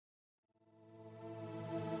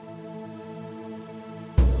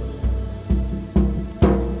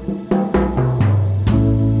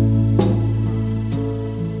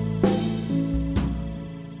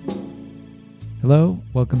Hello,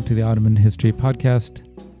 welcome to the Ottoman History Podcast.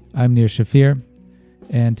 I'm Nir Shafir,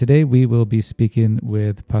 and today we will be speaking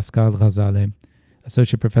with Pascale Ghazaleh,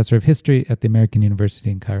 Associate Professor of History at the American University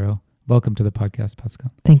in Cairo. Welcome to the podcast, Pascale.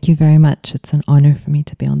 Thank you very much. It's an honor for me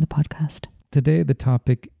to be on the podcast. Today, the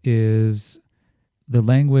topic is the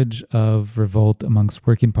language of revolt amongst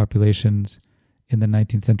working populations in the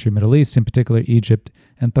 19th century Middle East, in particular Egypt.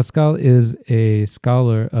 And Pascale is a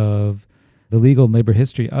scholar of the legal and labor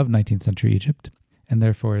history of 19th century Egypt, and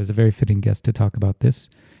therefore is a very fitting guest to talk about this.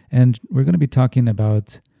 And we're going to be talking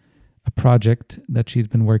about a project that she's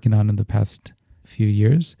been working on in the past few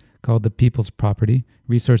years called The People's Property,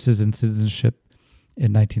 Resources and Citizenship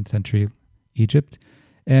in 19th century Egypt.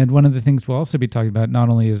 And one of the things we'll also be talking about not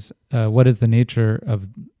only is what is the nature of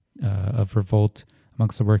revolt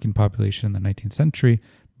amongst the working population in the 19th century,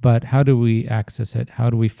 but how do we access it? How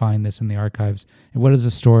do we find this in the archives? And what is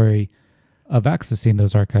the story of accessing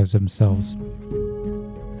those archives themselves?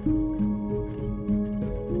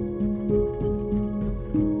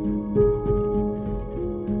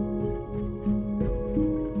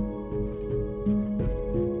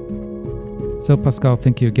 So Pascale,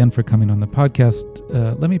 thank you again for coming on the podcast.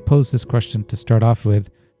 Let me pose this question to start off with.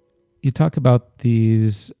 You talk about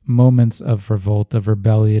these moments of revolt, of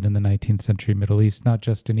rebellion in the 19th century Middle East, not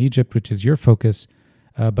just in Egypt, which is your focus,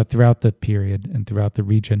 but throughout the period and throughout the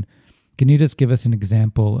region. Can you just give us an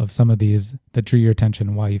example of some of these that drew your attention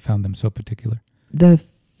and why you found them so particular? The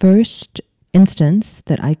first instance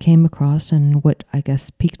that I came across and what I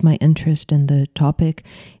guess piqued my interest in the topic,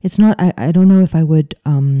 it's not, I don't know if I would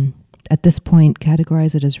at this point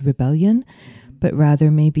categorize it as rebellion, but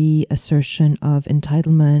rather maybe assertion of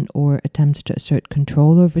entitlement or attempts to assert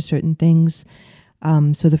control over certain things.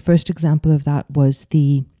 So the first example of that was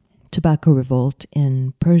the tobacco revolt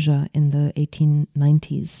in Persia in the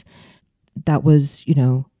 1890s. That was,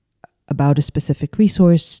 about a specific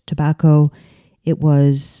resource, tobacco. It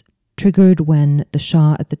was triggered when the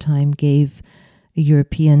Shah at the time gave a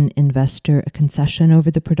European investor a concession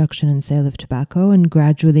over the production and sale of tobacco, and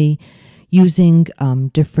gradually using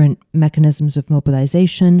different mechanisms of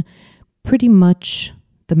mobilization, pretty much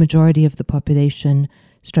the majority of the population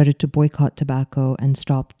started to boycott tobacco and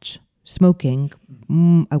stopped smoking.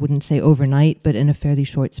 I wouldn't say overnight, but in a fairly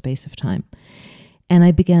short space of time. And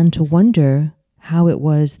I began to wonder how it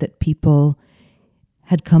was that people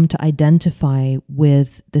had come to identify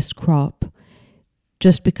with this crop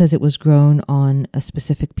just because it was grown on a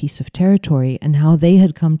specific piece of territory, and how they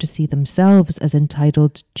had come to see themselves as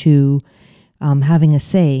entitled to having a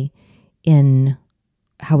say in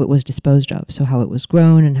how it was disposed of, so how it was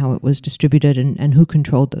grown and how it was distributed and who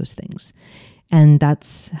controlled those things. And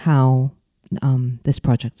that's how this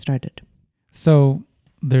project started. So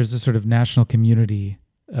there's a sort of national community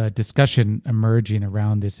discussion emerging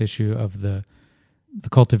around this issue of the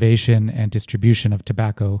cultivation and distribution of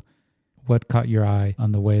tobacco. What caught your eye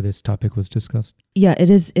on the way this topic was discussed? Yeah,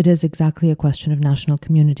 it is exactly a question of national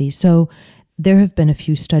community. So there have been a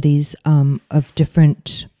few studies of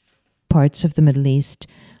different parts of the Middle East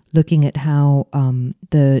looking at how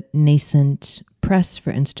the nascent press,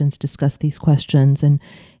 for instance, discussed these questions and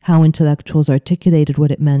how intellectuals articulated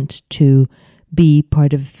what it meant to be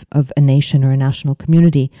part of a nation or a national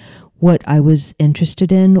community. What I was interested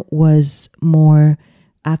in was more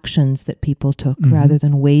actions that people took rather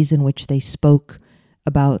than ways in which they spoke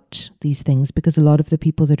about these things, because a lot of the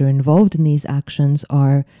people that are involved in these actions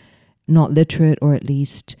are not literate, or at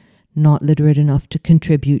least not literate enough to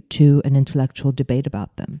contribute to an intellectual debate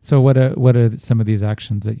about them. So what are some of these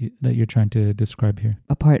actions that you're trying to describe here?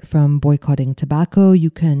 Apart from boycotting tobacco,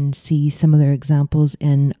 you can see similar examples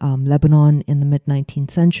in Lebanon in the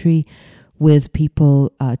mid-19th century with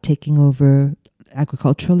people taking over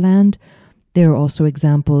agricultural land. There are also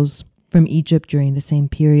examples from Egypt during the same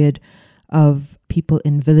period of people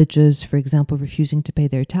in villages, for example, refusing to pay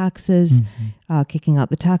their taxes, kicking out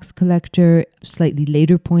the tax collector, slightly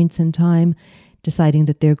later points in time, deciding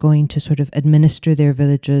that they're going to sort of administer their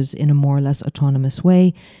villages in a more or less autonomous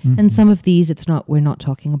way. And some of these, we're not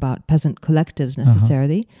talking about peasant collectives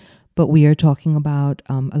necessarily, but we are talking about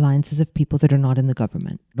alliances of people that are not in the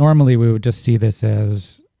government. Normally, we would just see this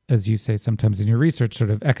as you say sometimes in your research, sort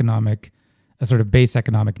of a sort of base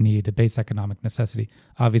economic need, a base economic necessity.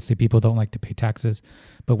 Obviously, people don't like to pay taxes,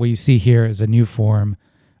 but what you see here is a new form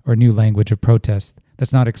or new language of protest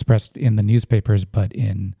that's not expressed in the newspapers, but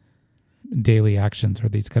in daily actions or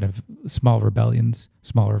these kind of small rebellions,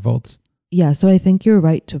 small revolts. Yeah, so I think you're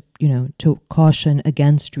right to caution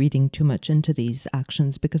against reading too much into these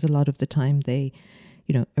actions, because a lot of the time they,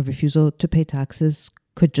 a refusal to pay taxes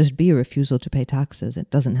could just be a refusal to pay taxes.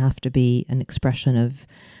 It doesn't have to be an expression of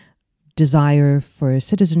desire for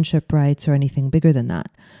citizenship rights or anything bigger than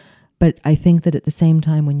that. But I think that at the same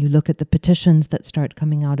time, when you look at the petitions that start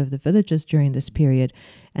coming out of the villages during this period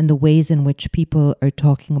and the ways in which people are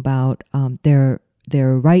talking about their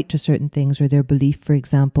right to certain things, or their belief, for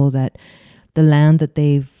example, that the land that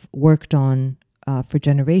they've worked on for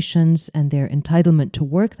generations and their entitlement to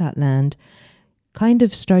work that land kind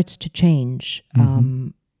of starts to change.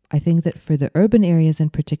 I think that for the urban areas in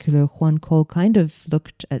particular, Juan Cole kind of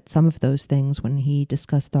looked at some of those things when he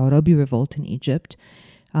discussed the Arabi revolt in Egypt,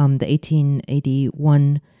 the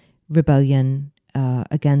 1881 rebellion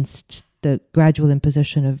against the gradual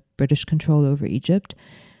imposition of British control over Egypt.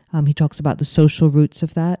 He talks about the social roots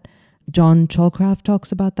of that. John Chalcraft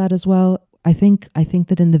talks about that as well. I think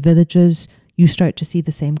that in the villages, you start to see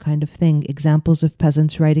the same kind of thing. Examples of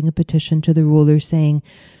peasants writing a petition to the ruler saying,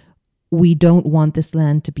 we don't want this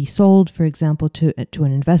land to be sold, for example, to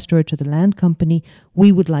an investor or to the land company.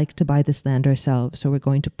 We would like to buy this land ourselves. So we're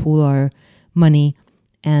going to pool our money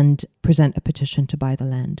and present a petition to buy the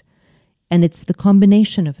land. And it's the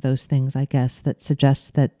combination of those things, I guess, that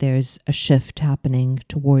suggests that there's a shift happening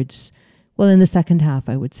towards, well, in the second half,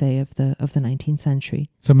 I would say, of the 19th century.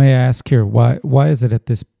 So may I ask here, why is it at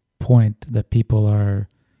this point that people are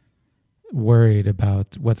worried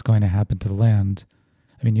about what's going to happen to the land?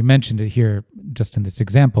 I mean, you mentioned it here just in this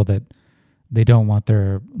example that they don't want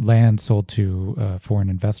their land sold to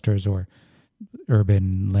foreign investors or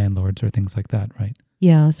urban landlords or things like that, right?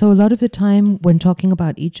 Yeah, so a lot of the time when talking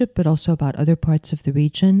about Egypt, but also about other parts of the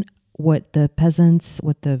region, what the peasants,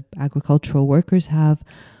 what the agricultural workers have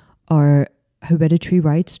are hereditary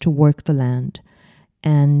rights to work the land.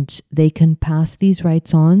 And they can pass these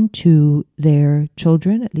rights on to their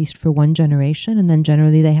children, at least for one generation, and then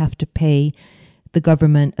generally they have to pay the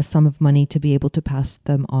government a sum of money to be able to pass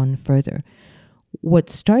them on further. What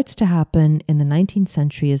starts to happen in the 19th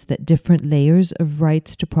century is that different layers of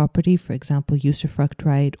rights to property, for example, usufruct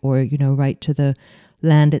right or, right to the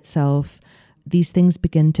land itself, these things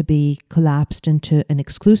begin to be collapsed into an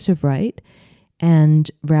exclusive right.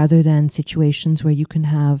 And rather than situations where you can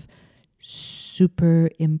have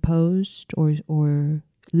superimposed or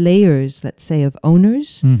layers, let's say, of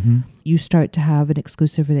owners, you start to have an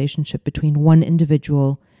exclusive relationship between one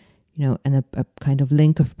individual, and a kind of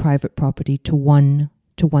link of private property to one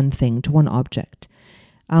thing, to one object,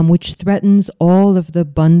 which threatens all of the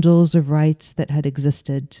bundles of rights that had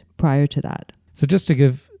existed prior to that. So just to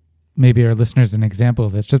give maybe our listeners an example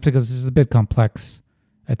of this, just because this is a bit complex,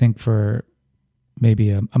 I think for maybe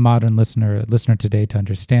a modern listener today to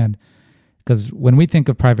understand, because when we think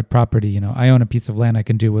of private property, I own a piece of land, I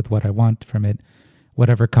can do with what I want from it.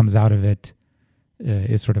 Whatever comes out of it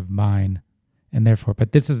is sort of mine. And therefore,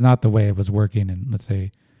 but this is not the way it was working in, let's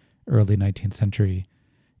say, early 19th century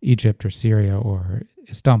Egypt or Syria or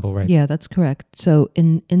Istanbul, right? Yeah, that's correct. So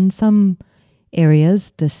in some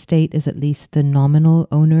areas, the state is at least the nominal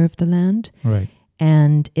owner of the land. Right.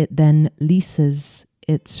 And it then leases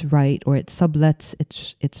its right, or it sublets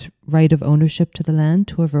its right of ownership to the land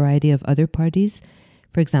to a variety of other parties.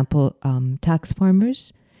 For example, tax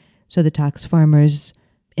farmers. So the tax farmers,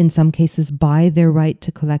 in some cases, buy their right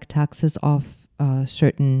to collect taxes off a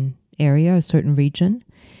certain area, a certain region.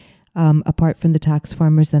 Apart from the tax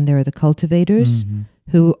farmers, then there are the cultivators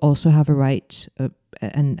who also have a right,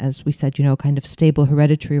 and as we said, kind of stable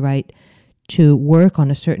hereditary right to work on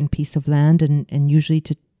a certain piece of land and usually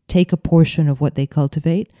to take a portion of what they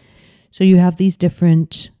cultivate. So you have these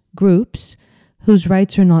different groups whose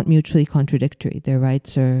rights are not mutually contradictory. Their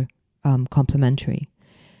rights are complementary.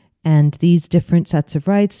 And these different sets of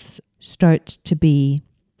rights start to be,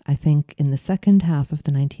 I think, in the second half of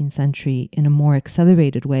the 19th century, in a more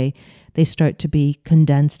accelerated way, they start to be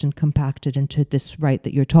condensed and compacted into this right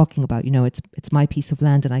that you're talking about. It's my piece of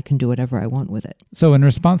land and I can do whatever I want with it. So in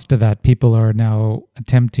response to that, people are now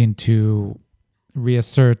attempting to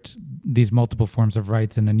reassert these multiple forms of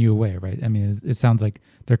rights in a new way, right? I mean, it sounds like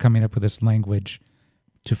they're coming up with this language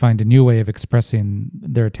to find a new way of expressing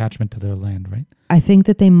their attachment to their land, right? I think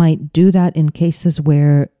that they might do that in cases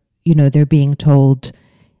where, they're being told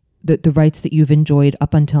that the rights that you've enjoyed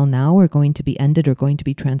up until now are going to be ended or going to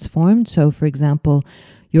be transformed. So, for example,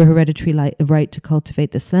 your hereditary right to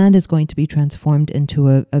cultivate this land is going to be transformed into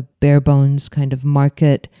a bare bones kind of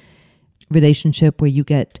market relationship where you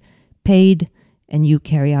get paid and you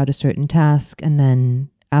carry out a certain task, and then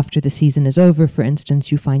after the season is over, for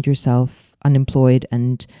instance, you find yourself unemployed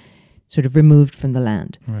and sort of removed from the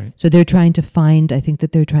land. Right. So they're trying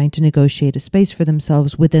to negotiate a space for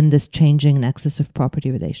themselves within this changing nexus of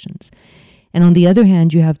property relations. And on the other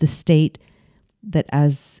hand, you have the state that,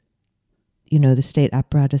 as the state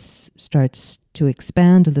apparatus starts to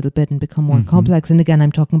expand a little bit and become more complex. And again,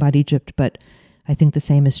 I'm talking about Egypt, but I think the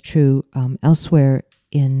same is true elsewhere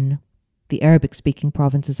in the Arabic-speaking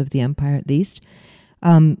provinces of the empire, at least.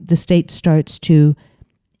 The state starts to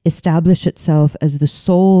establish itself as the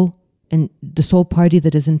sole party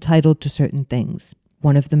that is entitled to certain things.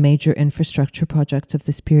 One of the major infrastructure projects of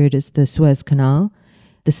this period is the Suez Canal.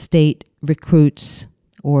 The state recruits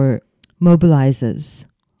or mobilizes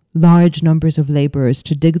large numbers of laborers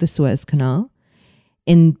to dig the Suez Canal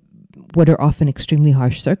in what are often extremely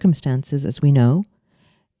harsh circumstances, as we know,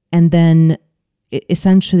 and then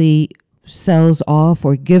essentially sells off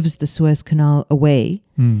or gives the Suez Canal away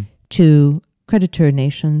to creditor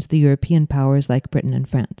nations, the European powers like Britain and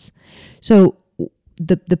France. So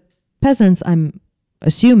the peasants, I'm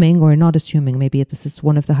assuming, or not assuming, maybe this is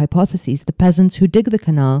one of the hypotheses, the peasants who dig the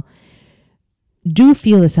canal do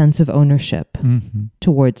feel a sense of ownership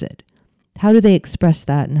towards it. How do they express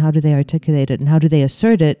that, and how do they articulate it, and how do they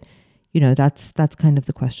assert it? That's kind of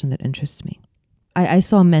the question that interests me. I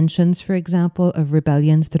saw mentions, for example, of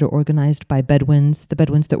rebellions that are organized by Bedouins, the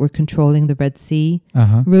Bedouins that were controlling the Red Sea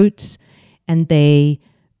routes, and they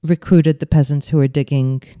recruited the peasants who were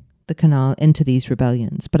digging the canal into these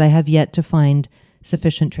rebellions. But I have yet to find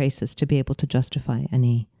sufficient traces to be able to justify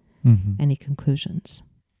any conclusions.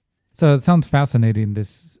 So it sounds fascinating,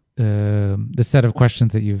 this set of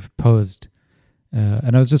questions that you've posed.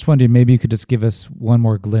 And I was just wondering, maybe you could just give us one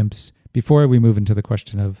more glimpse before we move into the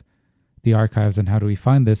question of the archives and how do we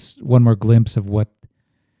find this, one more glimpse of what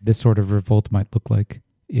this sort of revolt might look like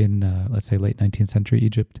in, let's say, late 19th century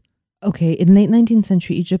Egypt. Okay, in late 19th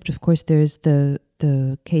century Egypt, of course, there's the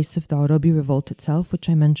case of the Arabi Revolt itself, which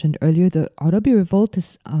I mentioned earlier. The Arabi Revolt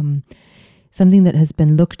is something that has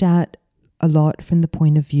been looked at a lot from the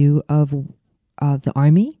point of view of the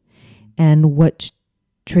army and what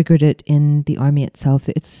triggered it in the army itself.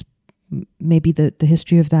 It's maybe the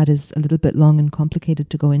history of that is a little bit long and complicated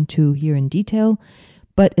to go into here in detail,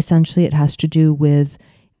 but essentially it has to do with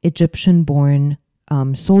Egyptian-born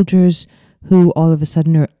soldiers who all of a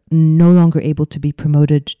sudden are no longer able to be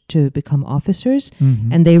promoted to become officers,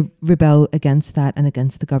 and they rebel against that and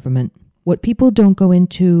against the government. What people don't go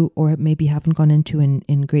into, or maybe haven't gone into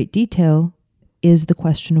in great detail, is the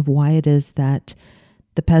question of why it is that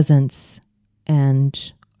the peasants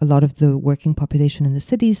and a lot of the working population in the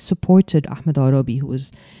cities supported Ahmed Arabi, who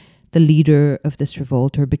was the leader of this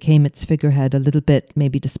revolt, or became its figurehead a little bit,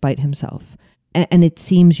 maybe despite himself. And it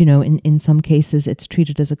seems, in some cases it's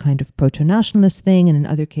treated as a kind of proto-nationalist thing, and in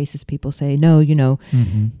other cases people say, no,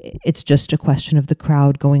 it's just a question of the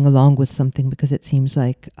crowd going along with something because it seems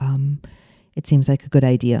like a good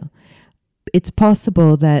idea. It's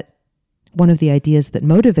possible that one of the ideas that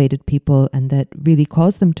motivated people and that really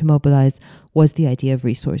caused them to mobilize was the idea of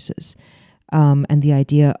resources, and the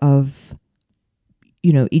idea of,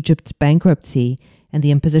 Egypt's bankruptcy and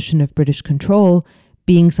the imposition of British control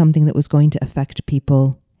being something that was going to affect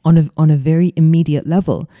people on a very immediate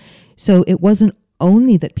level. So it wasn't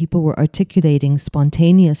only that people were articulating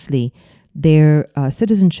spontaneously their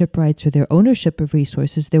citizenship rights or their ownership of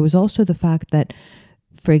resources. There was also the fact that,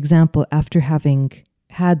 for example, after having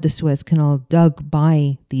had the Suez Canal dug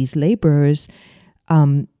by these laborers,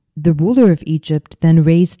 the ruler of Egypt then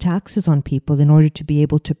raised taxes on people in order to be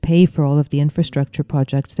able to pay for all of the infrastructure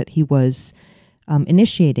projects that he was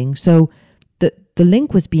initiating. So the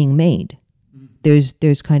link was being made.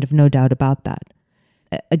 There's kind of no doubt about that.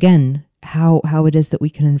 Again, how it is that we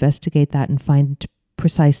can investigate that and find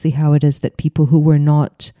precisely how it is that people who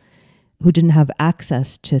didn't have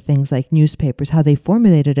access to things like newspapers, how they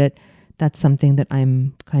formulated it, that's something that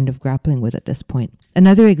I'm kind of grappling with at this point.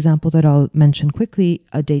 Another example that I'll mention quickly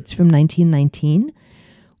dates from 1919,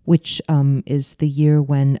 which is the year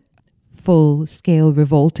when full-scale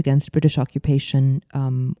revolt against British occupation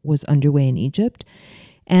was underway in Egypt.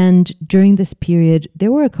 And during this period,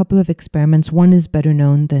 there were a couple of experiments. One is better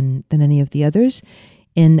known than any of the others,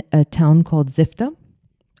 in a town called Zifta,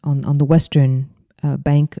 on the western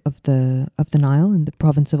bank of the Nile in the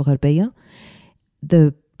province of Gharbeya.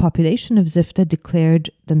 The population of Zifta declared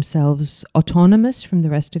themselves autonomous from the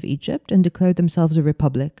rest of Egypt and declared themselves a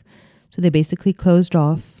republic. So they basically closed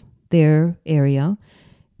off their area,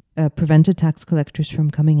 prevented tax collectors from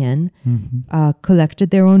coming in, collected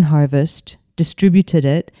their own harvest, distributed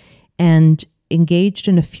it, and engaged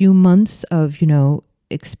in a few months of,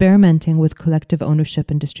 experimenting with collective ownership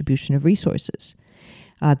and distribution of resources.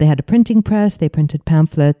 They had a printing press, they printed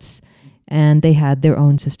pamphlets, and they had their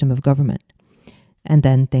own system of government. And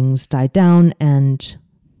then things died down, and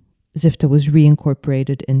Zifta was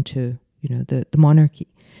reincorporated into, the monarchy.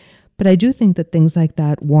 But I do think that things like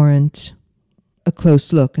that warrant a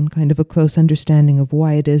close look and kind of a close understanding of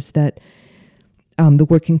why it is that the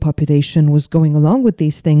working population was going along with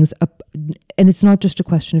these things. And it's not just a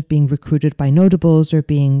question of being recruited by notables or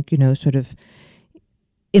being, sort of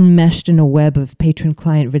enmeshed in a web of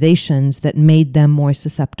patron-client relations that made them more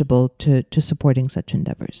susceptible to supporting such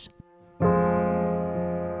endeavors.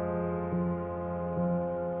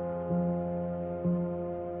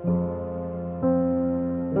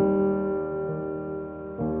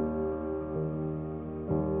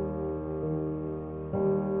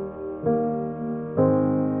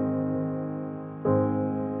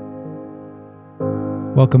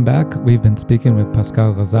 Welcome back. We've been speaking with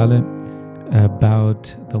Pascale Ghazaleh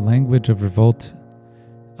about the language of revolt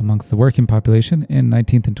amongst the working population in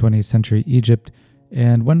 19th and 20th century Egypt.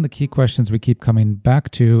 And one of the key questions we keep coming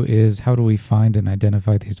back to is how do we find and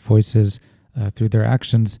identify these voices through their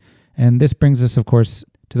actions? And this brings us, of course,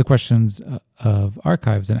 to the questions of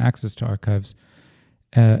archives and access to archives.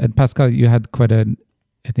 And Pascale, you had quite an,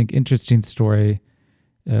 I think, interesting story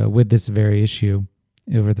with this very issue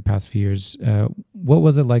over the past few years. What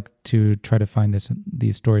was it like to try to find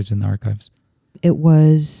these stories in the archives? It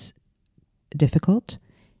was difficult.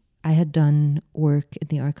 I had done work in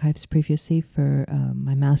the archives previously for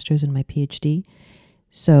my master's and my PhD,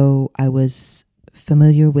 so I was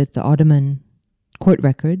familiar with the Ottoman court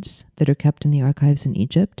records that are kept in the archives in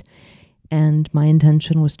Egypt, and my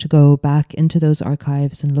intention was to go back into those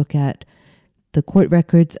archives and look at the court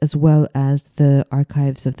records as well as the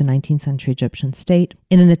archives of the 19th century Egyptian state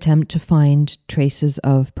in an attempt to find traces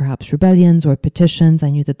of perhaps rebellions or petitions.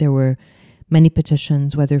 I knew that there were many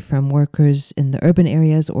petitions, whether from workers in the urban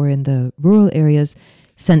areas or in the rural areas,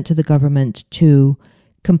 sent to the government to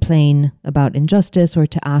complain about injustice or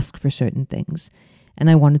to ask for certain things. And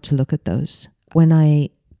I wanted to look at those. When I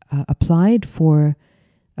applied for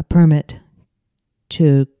a permit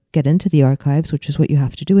to get into the archives, which is what you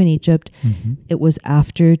have to do in Egypt, it was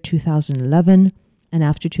after 2011. And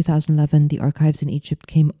after 2011, the archives in Egypt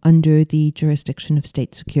came under the jurisdiction of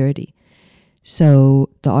state security. So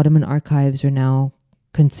the Ottoman archives are now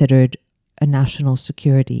considered a national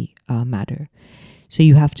security matter. So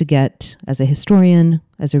you have to get, as a historian,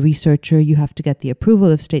 as a researcher, you have to get the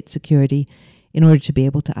approval of state security in order to be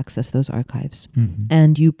able to access those archives.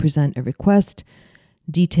 And you present a request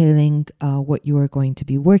detailing what you are going to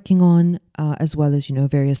be working on, as well as,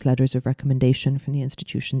 various letters of recommendation from the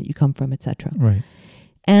institution that you come from, etc. Right.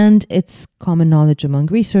 And it's common knowledge among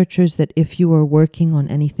researchers that if you are working on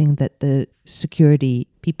anything that the security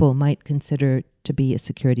people might consider to be a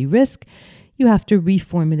security risk, you have to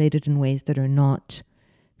reformulate it in ways that are not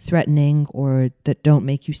threatening or that don't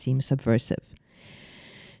make you seem subversive.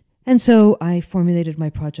 And so I formulated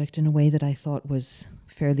my project in a way that I thought was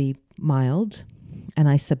fairly mild, and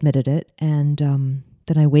I submitted it, and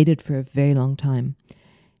then I waited for a very long time,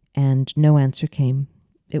 and no answer came.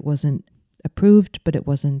 It wasn't approved, but it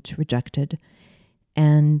wasn't rejected.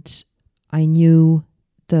 And I knew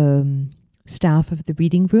the staff of the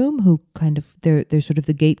reading room who they're sort of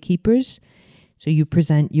the gatekeepers. So you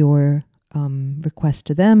present your request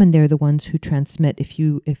to them, and they're the ones who transmit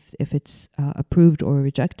if it's approved or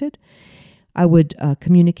rejected. I would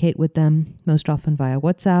communicate with them most often via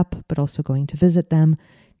WhatsApp, but also going to visit them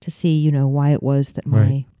to see, why it was that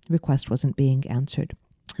my request wasn't being answered.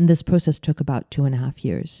 And this process took about 2.5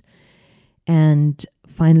 years. And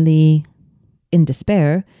finally, in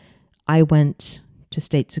despair, I went to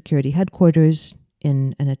state security headquarters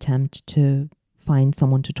in an attempt to find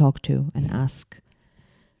someone to talk to and ask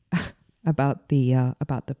about the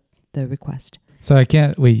request. So I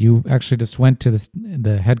can't wait. You actually just went to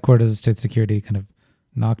the headquarters of state security, kind of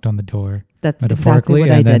knocked on the door, that's metaphorically, exactly what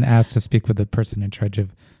and I then did. asked to speak with the person in charge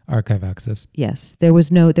of archive access. Yes, there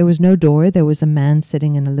was no door. There was a man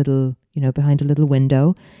sitting in a little, behind a little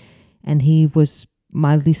window, and he was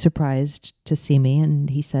mildly surprised to see me, and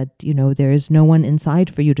he said, there is no one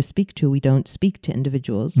inside for you to speak to. We don't speak to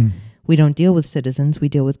individuals. We don't deal with citizens. We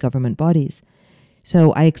deal with government bodies.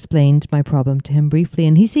 So I explained my problem to him briefly,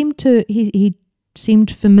 and he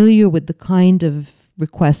seemed familiar with the kind of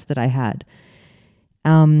request that I had.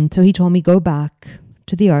 So he told me, go back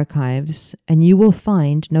to the archives, and you will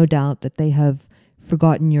find, no doubt, that they have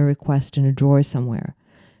forgotten your request in a drawer somewhere.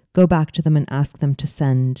 Go back to them and ask them to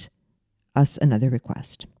send us another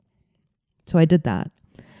request. So I did that.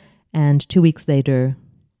 And 2 weeks later,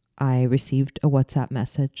 I received a WhatsApp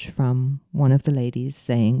message from one of the ladies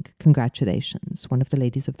saying, congratulations, one of the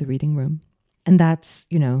ladies of the reading room. And that's,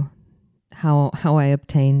 how I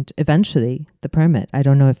obtained eventually the permit. I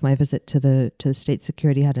don't know if my visit to the state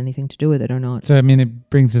security had anything to do with it or not. So, it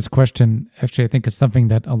brings this question, actually, I think is something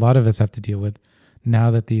that a lot of us have to deal with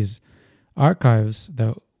now that these archives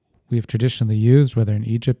that we've traditionally used, whether in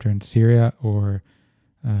Egypt or in Syria or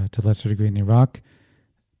to a lesser degree in Iraq,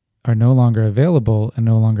 are no longer available and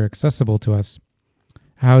no longer accessible to us.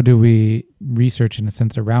 How do we research, in a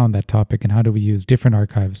sense, around that topic, and how do we use different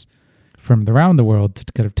archives from around the world to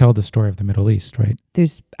kind of tell the story of the Middle East, right?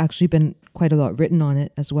 There's actually been quite a lot written on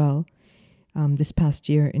it as well. This past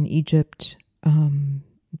year in Egypt,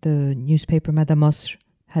 the newspaper Mada Masr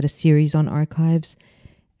had a series on archives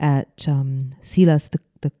at SILAS,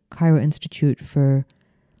 the Cairo Institute for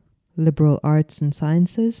Liberal Arts and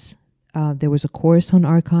Sciences. There was a course on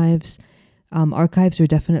archives. Archives are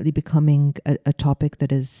definitely becoming a topic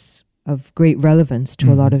that is of great relevance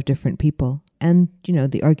to a lot of different people. And,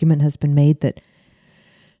 the argument has been made that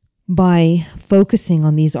by focusing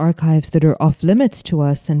on these archives that are off limits to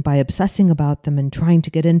us and by obsessing about them and trying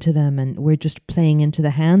to get into them, and we're just playing into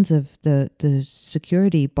the hands of the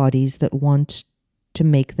security bodies that want to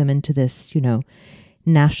make them into this,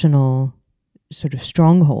 national sort of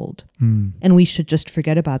stronghold. And we should just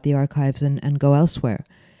forget about the archives and go elsewhere.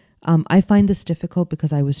 I find this difficult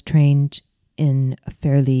because I was trained in a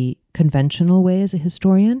fairly conventional way as a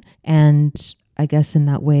historian, and I guess in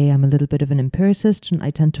that way I'm a little bit of an empiricist, and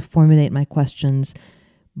I tend to formulate my questions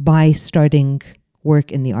by starting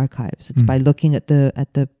work in the archives. It's by looking at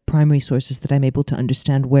the primary sources that I'm able to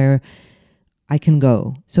understand where I can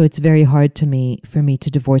go. So it's very hard for me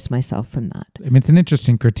to divorce myself from that. I mean, it's an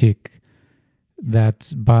interesting critique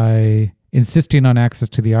that by insisting on access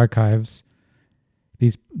to the archives,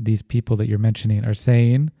 these people that you're mentioning are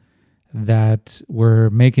saying that we're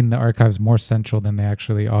making the archives more central than they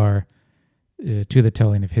actually are to the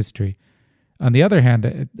telling of history. On the other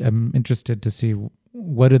hand, I'm interested to see,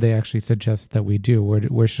 what do they actually suggest that we do?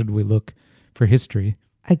 Where should we look for history?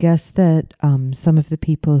 I guess that some of the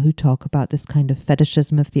people who talk about this kind of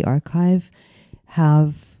fetishism of the archive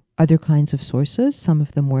have other kinds of sources. Some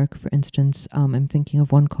of them work, for instance, I'm thinking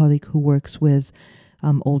of one colleague who works with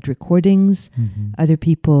old recordings. Other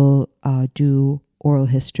people do oral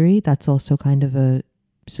history. That's also kind of a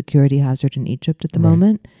security hazard in Egypt at the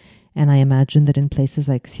moment. And I imagine that in places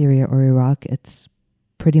like Syria or Iraq, it's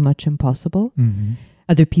pretty much impossible.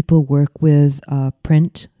 Other people work with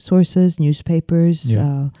print sources, newspapers,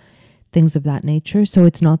 things of that nature. So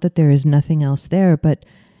it's not that there is nothing else there, but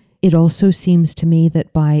it also seems to me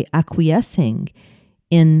that by acquiescing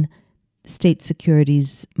in state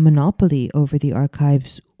security's monopoly over the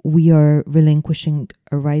archives, we are relinquishing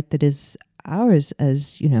a right that is ours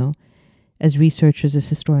as, as researchers, as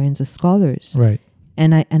historians, as scholars. Right.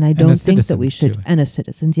 And I don't think that we should, too. and as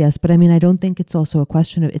citizens, yes. But I mean, I don't think it's also a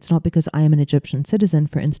question of, it's not because I am an Egyptian citizen,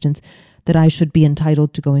 for instance, that I should be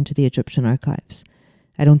entitled to go into the Egyptian archives.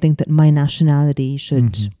 I don't think that my nationality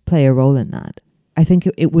should play a role in that. I think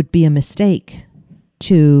it would be a mistake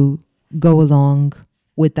to go along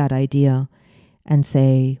with that idea and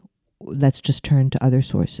say, let's just turn to other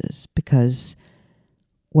sources, because,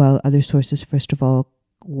 well, other sources, first of all,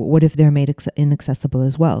 what if they're made inaccessible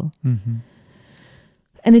as well?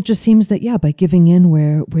 And it just seems that, by giving in,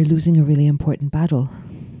 we're losing a really important battle.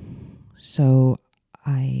 So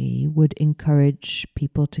I would encourage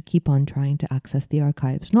people to keep on trying to access the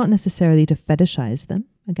archives, not necessarily to fetishize them,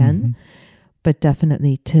 again, but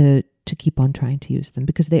definitely to keep on trying to use them,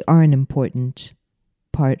 because they are an important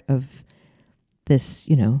part of this,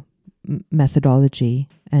 methodology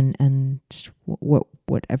and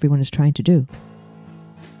what everyone is trying to do.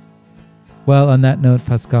 Well, on that note,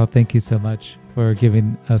 Pascale, thank you so much for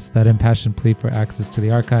giving us that impassioned plea for access to the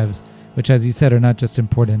archives, which, as you said, are not just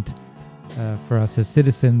important for us as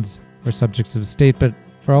citizens or subjects of state, but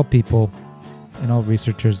for all people and all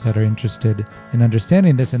researchers that are interested in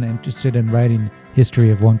understanding this and interested in writing history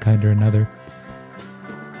of one kind or another.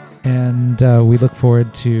 And we look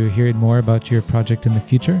forward to hearing more about your project in the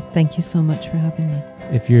future. Thank you so much for having me.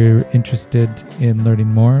 If you're interested in learning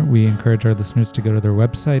more, we encourage our listeners to go to their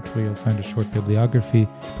website, where you'll find a short bibliography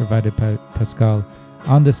provided by Pascale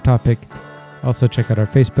on this topic. Also check out our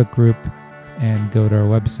Facebook group and go to our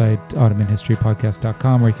website,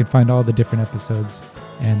 ottomanhistorypodcast.com, where you can find all the different episodes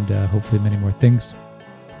and hopefully many more things.